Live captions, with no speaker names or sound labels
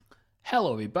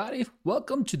Hello, everybody.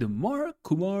 Welcome to the Mark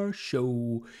Kumar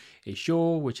Show, a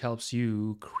show which helps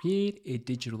you create a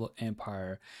digital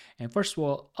empire. And first of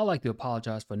all, I'd like to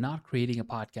apologize for not creating a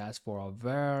podcast for a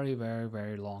very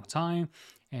long time.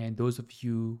 And those of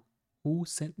you who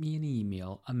sent me an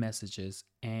email, a messages,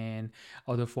 and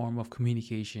other form of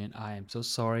communication, I am so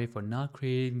sorry for not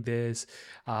creating this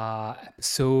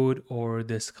episode or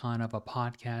this kind of a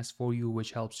podcast for you,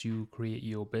 which helps you create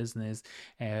your business,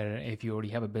 and if you already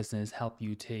have a business, help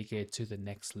you take it to the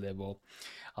next level.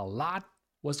 A lot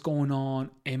was going on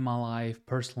in my life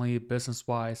personally, business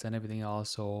wise, and everything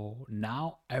else. So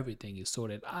now everything is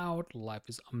sorted out. Life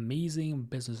is amazing,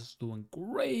 business is doing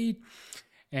great,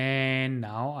 and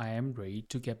now I am ready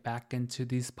to get back into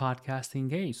this podcasting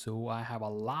game. So I have a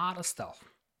lot of stuff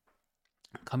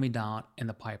coming down in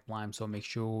the pipeline, so make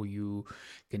sure you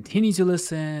continue to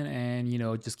listen, and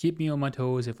just keep me on my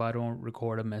toes. If I don't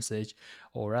record a message,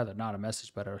 or rather not a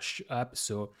message but a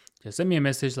episode, just send me a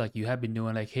message like you have been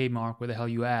doing, like, hey Mark, where the hell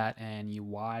you at, and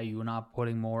why you're not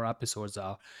putting more episodes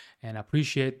out. And I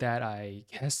appreciate that. I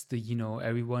guess the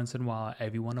every once in a while,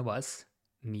 every one of us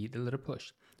need a little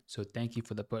push, so thank you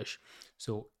for the push.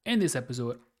 So in this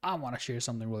episode, I want to share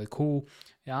something really cool.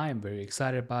 I am very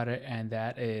excited about it, and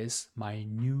that is my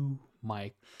new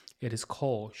mic. It is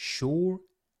called Shure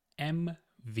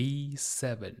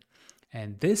MV7,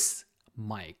 and this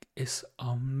mic is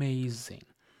amazing.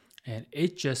 And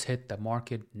it just hit the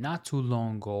market not too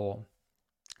long ago,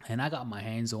 and I got my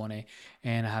hands on it,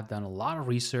 and I have done a lot of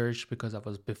research because I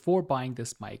was, before buying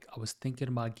this mic, I was thinking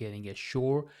about getting a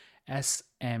Shure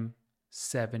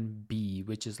SM7B,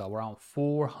 which is around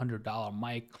 $400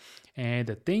 mic. And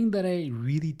the thing that I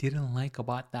really didn't like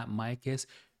about that mic is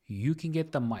you can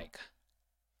get the mic,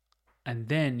 and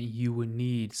then you will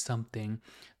need something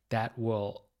that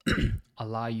will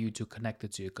allow you to connect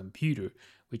it to your computer,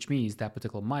 which means that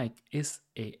particular mic is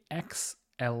a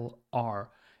XLR.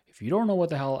 If you don't know what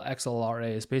the hell XLR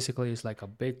is, basically it's like a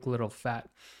big little fat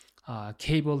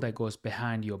cable that goes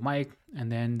behind your mic,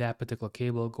 and then that particular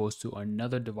cable goes to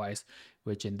another device,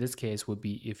 which in this case would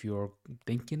be, if you're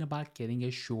thinking about getting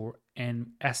a Shure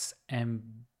and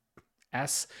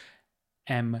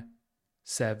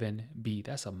SM7B.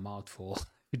 That's a mouthful.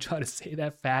 You try to say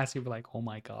that fast, you'll be like, oh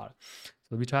my god. So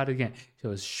let me try it again.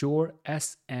 So it's Shure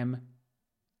SM7B,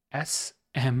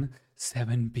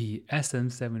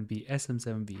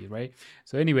 SM7B, right?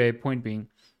 So anyway, point being,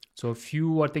 so if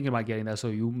you are thinking about getting that, so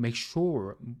you make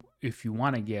sure, if you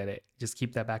want to get it, just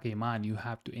keep that back in your mind. You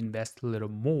have to invest a little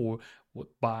more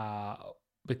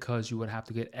because you would have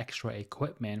to get extra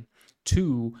equipment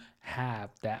to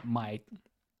have that mic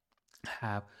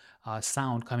have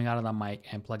sound coming out of the mic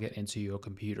and plug it into your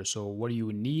computer. So what you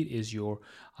would need is your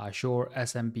Shure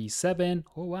SMB7.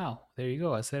 Oh wow, there you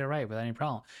go. I said it right without any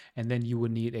problem. And then you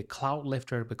would need a cloud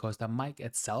lifter, because the mic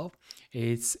itself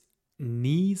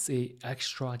needs a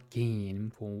extra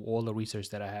gain for all the research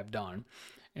that I have done.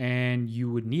 And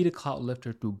you would need a cloud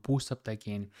lifter to boost up that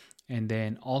gain. And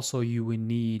then also you would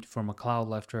need, from a cloud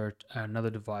lifter, another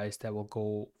device that will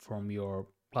go from your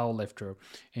cloud lifter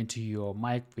into your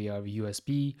mic via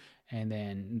USB, and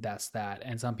then that's that.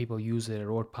 And some people use it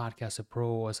Rode Podcaster Pro,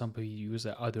 or some people use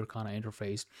the other kind of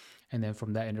interface, and then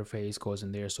from that interface goes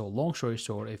in there. So long story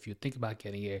short, if you think about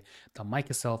getting it, the mic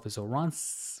itself is around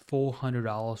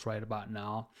 $400 right about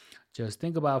now. Just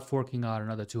think about forking out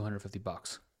another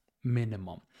 $250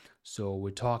 minimum. So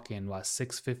we're talking about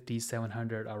 650,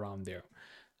 700 around there.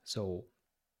 So,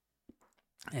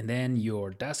 and then your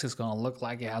desk is going to look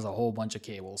like it has a whole bunch of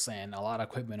cables and a lot of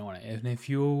equipment on it. And if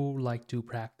you like to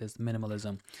practice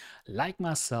minimalism like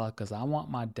myself, because I want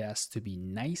my desk to be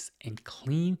nice and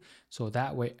clean, so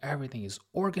that way everything is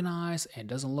organized and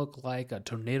doesn't look like a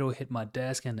tornado hit my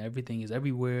desk and everything is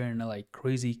everywhere and like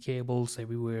crazy cables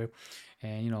everywhere.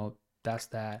 And that's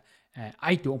that. And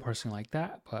I don't personally like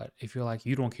that, but if you're like,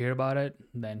 you don't care about it,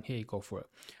 then hey, go for it.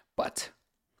 But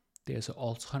there's an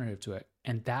alternative to it,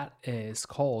 and that is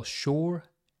called Shure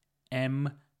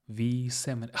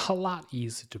MV7. A lot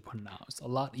easier to pronounce, a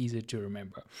lot easier to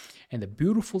remember. And the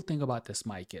beautiful thing about this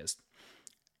mic is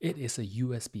it is a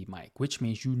USB mic, which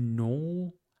means you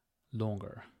no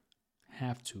longer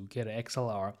have to get an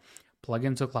XLR, plug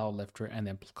into Cloud Lifter, and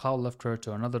then Cloud Lifter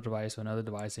to another device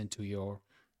into your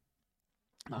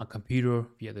computer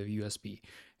via the USB.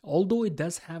 Although it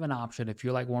does have an option, if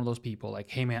you're like one of those people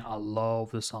like, hey man, I love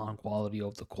the sound quality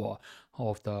of the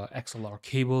XLR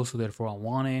cable, so therefore I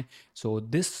want it. So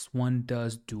this one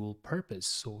does dual purpose,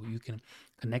 so you can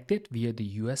connect it via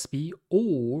the USB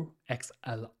or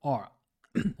XLR.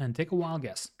 And take a wild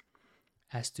guess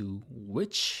as to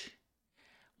which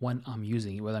one I'm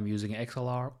using, whether I'm using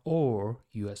XLR or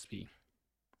USB.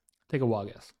 Take a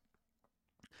wild guess.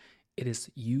 It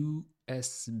is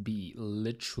USB,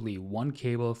 literally one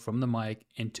cable from the mic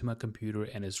into my computer,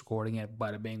 and it's recording it.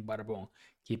 Bada bing, bada boom.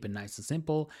 Keep it nice and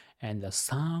simple, and the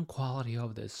sound quality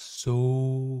of this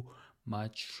so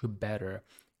much better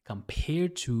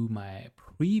compared to my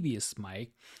previous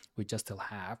mic, which I still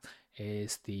have.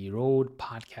 Is the Rode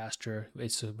Podcaster,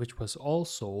 which was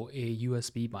also a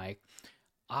USB mic.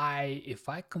 If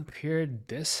I compared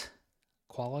this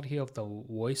quality of the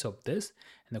voice of this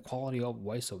and the quality of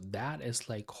voice of that, is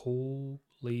like,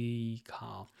 holy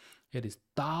cow, it is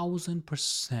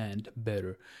 1,000%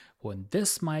 better. When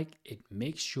this mic, it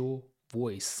makes your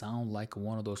voice sound like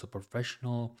one of those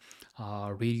professional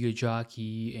radio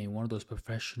jockey and one of those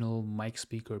professional mic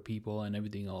speaker people and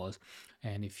everything else.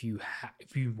 And if you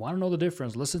want to know the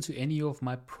difference, listen to any of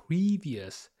my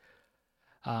previous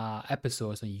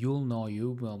episodes, and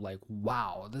you'll be like,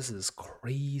 wow, this is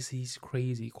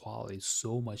crazy quality,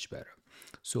 so much better.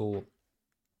 So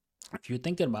if you're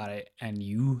thinking about it and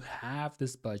you have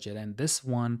this budget, and this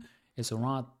one is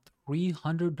around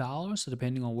 $300,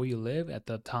 depending on where you live at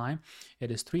the time, it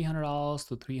is $300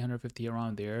 to $350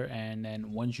 around there. And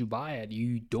then once you buy it,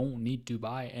 you don't need to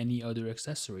buy any other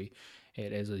accessory.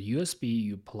 It is a USB,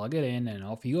 you plug it in and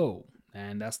off you go.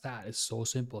 And that's that. It's so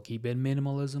simple. Keep it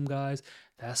minimalism, guys.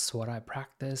 That's what I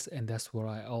practice, and that's what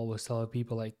I always tell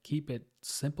people, like, keep it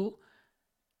simple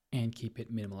and keep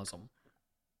it minimalism.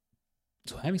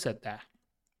 So having said that,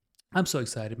 I'm so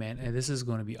excited, man, and this is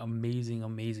going to be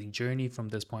amazing journey from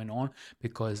this point on,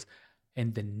 because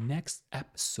in the next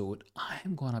episode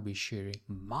I'm going to be sharing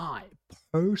my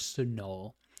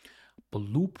personal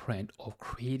blueprint of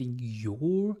creating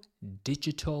your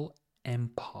digital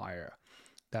empire.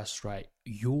 That's right,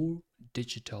 your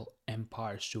digital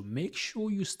empire. So make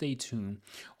sure you stay tuned,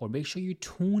 or make sure you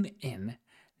tune in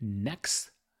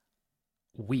next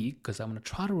week, because I'm going to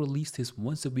try to release this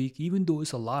once a week, even though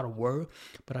it's a lot of work.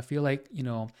 But I feel like,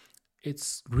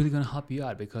 it's really going to help you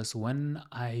out, because when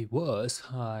I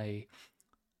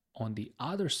on the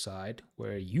other side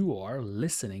where you are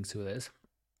listening to this,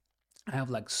 I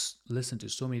have like listened to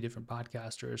so many different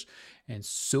podcasters and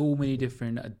so many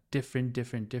different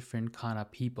kind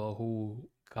of people who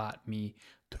got me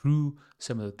through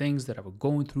some of the things that I was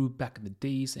going through back in the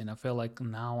days. And I feel like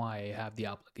now I have the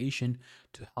obligation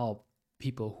to help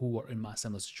people who are in my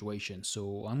similar situation.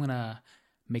 So I'm gonna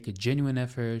make a genuine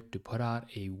effort to put out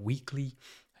a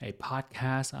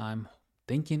podcast. I'm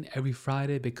thinking every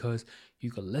Friday, because you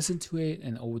can listen to it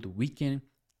and over the weekend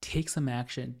take some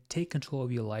action, take control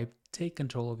of your life, take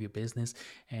control of your business,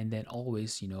 and then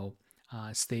always,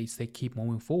 keep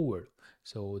moving forward.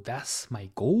 So that's my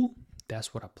goal.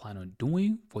 That's what I plan on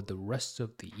doing for the rest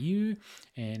of the year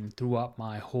and throughout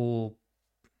my whole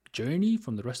journey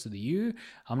from the rest of the year.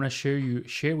 I'm going to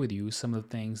share with you some of the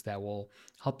things that will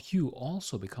help you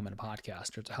also become a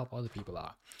podcaster to help other people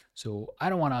out. So I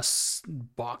don't want to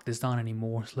bog this down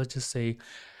anymore. So let's just say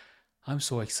I'm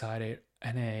so excited,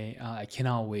 and I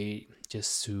cannot wait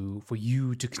just for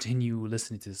you to continue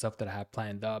listening to the stuff that I have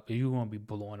planned up. You're going to be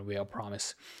blown away, I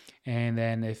promise. And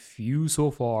then if you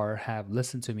so far have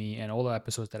listened to me and all the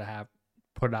episodes that I have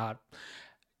put out,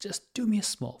 just do me a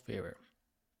small favor.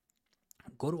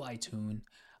 Go to iTunes,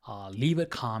 leave a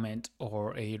comment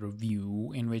or a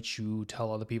review in which you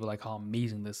tell other people like how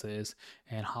amazing this is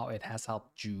and how it has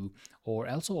helped you. Or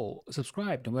also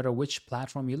subscribe no matter which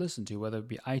platform you listen to, whether it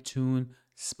be iTunes,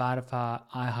 Spotify,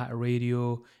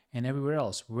 iHeartRadio, and everywhere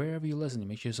else. Wherever you listen,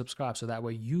 make sure you subscribe, so that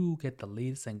way you get the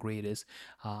latest and greatest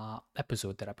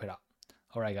episode that I put out.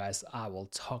 All right, guys, I will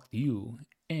talk to you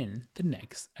in the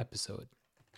next episode.